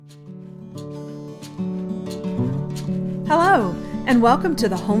Hello, and welcome to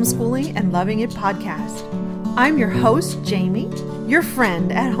the Homeschooling and Loving It podcast. I'm your host, Jamie, your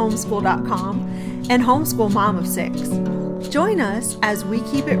friend at homeschool.com and homeschool mom of 6. Join us as we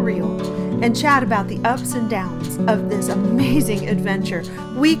keep it real and chat about the ups and downs of this amazing adventure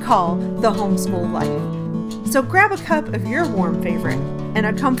we call the homeschool life. So grab a cup of your warm favorite and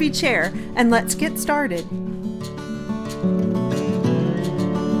a comfy chair, and let's get started.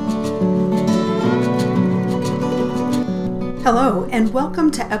 Hello, and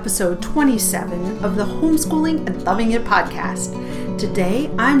welcome to episode 27 of the Homeschooling and Loving It podcast. Today,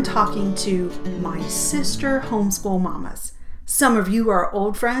 I'm talking to my sister homeschool mamas. Some of you are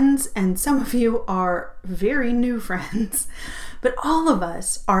old friends, and some of you are very new friends. But all of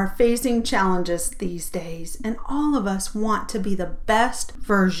us are facing challenges these days, and all of us want to be the best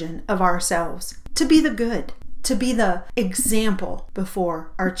version of ourselves, to be the good, to be the example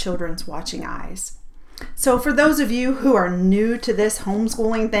before our children's watching eyes. So for those of you who are new to this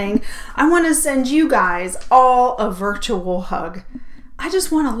homeschooling thing, I want to send you guys all a virtual hug. I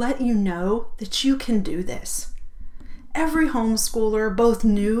just want to let you know that you can do this. Every homeschooler, both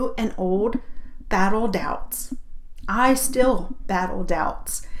new and old, battle doubts. I still battle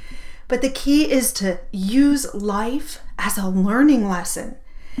doubts. But the key is to use life as a learning lesson.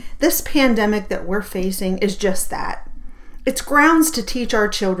 This pandemic that we're facing is just that. It's grounds to teach our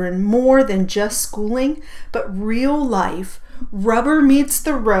children more than just schooling, but real life, rubber meets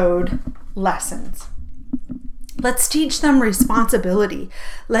the road lessons. Let's teach them responsibility.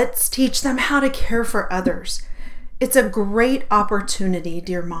 Let's teach them how to care for others. It's a great opportunity,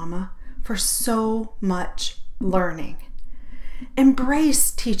 dear mama, for so much learning. Embrace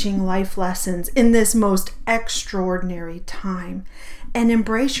teaching life lessons in this most extraordinary time, and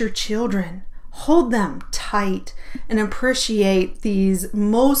embrace your children. Hold them tight and appreciate these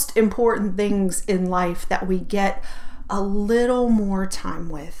most important things in life that we get a little more time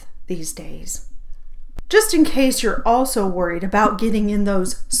with these days. Just in case you're also worried about getting in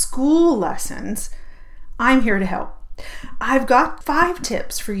those school lessons, I'm here to help. I've got 5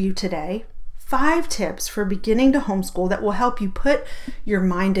 tips for you today. 5 tips for beginning to homeschool that will help you put your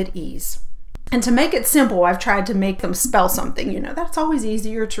mind at ease. And to make it simple, I've tried to make them spell something. That's always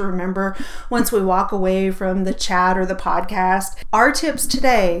easier to remember once we walk away from the chat or the podcast. Our tips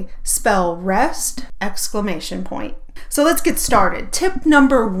today spell rest, ! So let's get started. Tip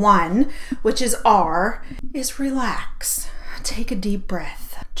number 1, which is R, is relax. Take a deep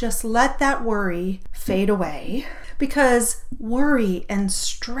breath. Just let that worry fade away, because worry and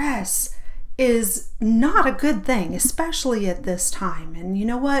stress is not a good thing, especially at this time. And you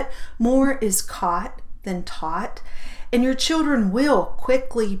know what? More is caught than taught, and your children will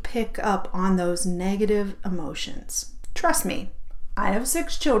quickly pick up on those negative emotions. Trust me, I have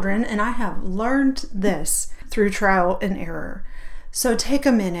 6 children, and I have learned this through trial and error. So take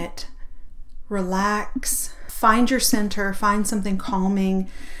a minute, relax, find your center, find something calming.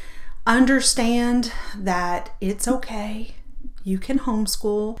 Understand that it's okay. You can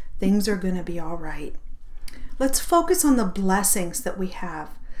homeschool. Things are going to be all right. Let's focus on the blessings that we have.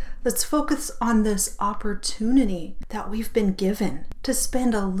 Let's focus on this opportunity that we've been given to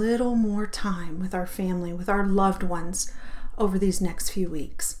spend a little more time with our family, with our loved ones over these next few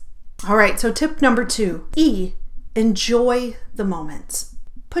weeks. All right, so tip number 2, E, enjoy the moments.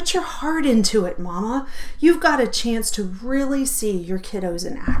 Put your heart into it, mama. You've got a chance to really see your kiddos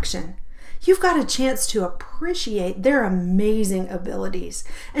in action. You've got a chance to appreciate their amazing abilities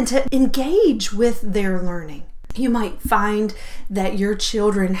and to engage with their learning. You might find that your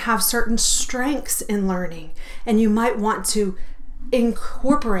children have certain strengths in learning, and you might want to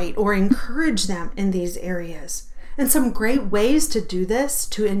incorporate or encourage them in these areas. And some great ways to do this,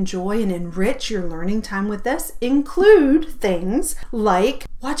 to enjoy and enrich your learning time with this, include things like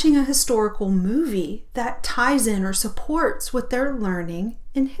watching a historical movie that ties in or supports what they're learning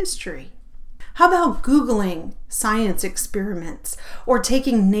in history. How about Googling science experiments or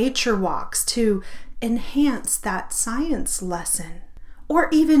taking nature walks to enhance that science lesson? Or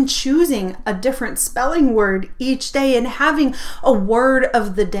even choosing a different spelling word each day and having a word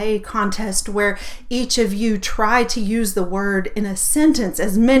of the day contest where each of you try to use the word in a sentence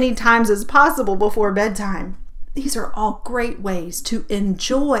as many times as possible before bedtime. These are all great ways to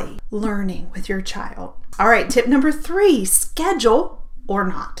enjoy learning with your child. All right, tip number 3, schedule or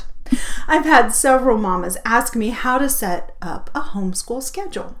not. I've had several mamas ask me how to set up a homeschool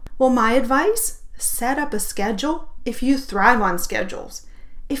schedule. Well, my advice, set up a schedule if you thrive on schedules.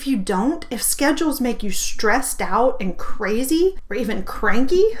 If you don't, if schedules make you stressed out and crazy or even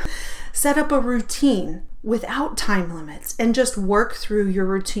cranky, set up a routine without time limits and just work through your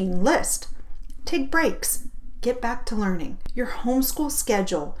routine list. Take breaks. get back to learning. Your homeschool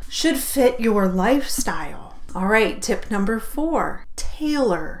schedule should fit your lifestyle. All right, tip number 4,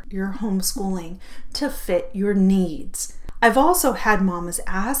 tailor your homeschooling to fit your needs. I've also had mamas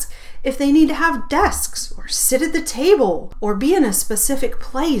ask if they need to have desks or sit at the table or be in a specific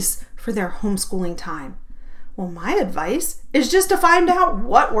place for their homeschooling time. Well, my advice is just to find out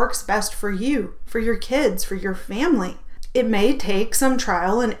what works best for you, for your kids, for your family. It may take some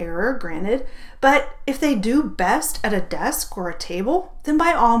trial and error, granted, but if they do best at a desk or a table, then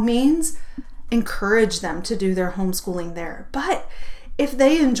by all means, encourage them to do their homeschooling there. But if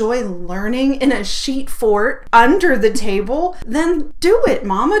they enjoy learning in a sheet fort under the table, then do it,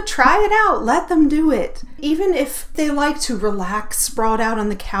 mama. Try it out. Let them do it. Even if they like to relax, sprawled out on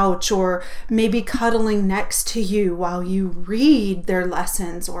the couch, or maybe cuddling next to you while you read their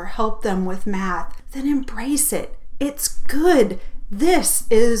lessons or help them with math, then embrace it. It's good. This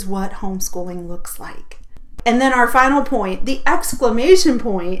is what homeschooling looks like. And then our final point, the exclamation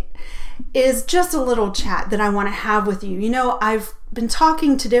point, is just a little chat that I want to have with you. You know, I've been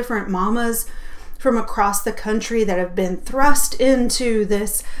talking to different mamas from across the country that have been thrust into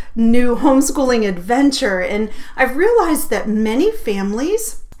this new homeschooling adventure, and I've realized that many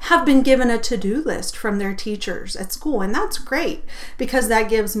families have been given a to-do list from their teachers at school, and that's great because that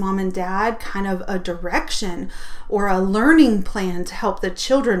gives mom and dad kind of a direction or a learning plan to help the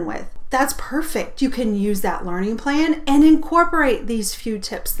children with. That's perfect. You can use that learning plan and incorporate these few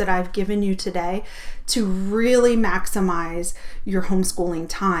tips that I've given you today to really maximize your homeschooling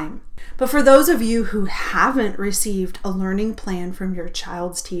time. But for those of you who haven't received a learning plan from your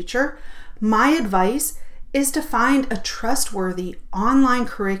child's teacher, my advice is to find a trustworthy online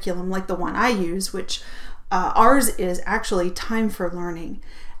curriculum like the one I use, which ours is actually Time for Learning.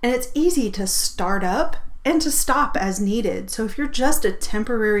 And it's easy to start up and to stop as needed. So if you're just a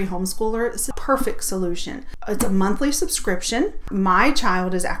temporary homeschooler, it's a perfect solution. It's a monthly subscription. My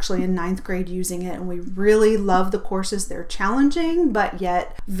child is actually in 9th grade using it, and we really love the courses. They're challenging, but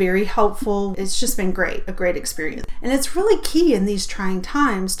yet very helpful. It's just been great, a great experience. And it's really key in these trying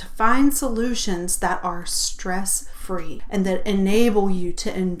times to find solutions that are stress-free and that enable you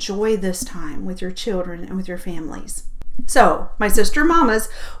to enjoy this time with your children and with your families. So, my sister mamas,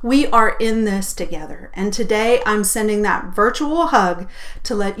 we are in this together. And today I'm sending that virtual hug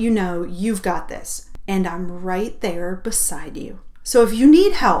to let you know you've got this. And I'm right there beside you. So if you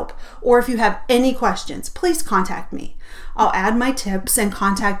need help or if you have any questions, please contact me. I'll add my tips and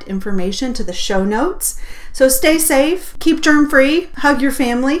contact information to the show notes. So stay safe, keep germ-free, hug your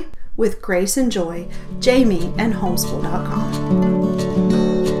family. With grace and joy, Jamie and homeschool.com.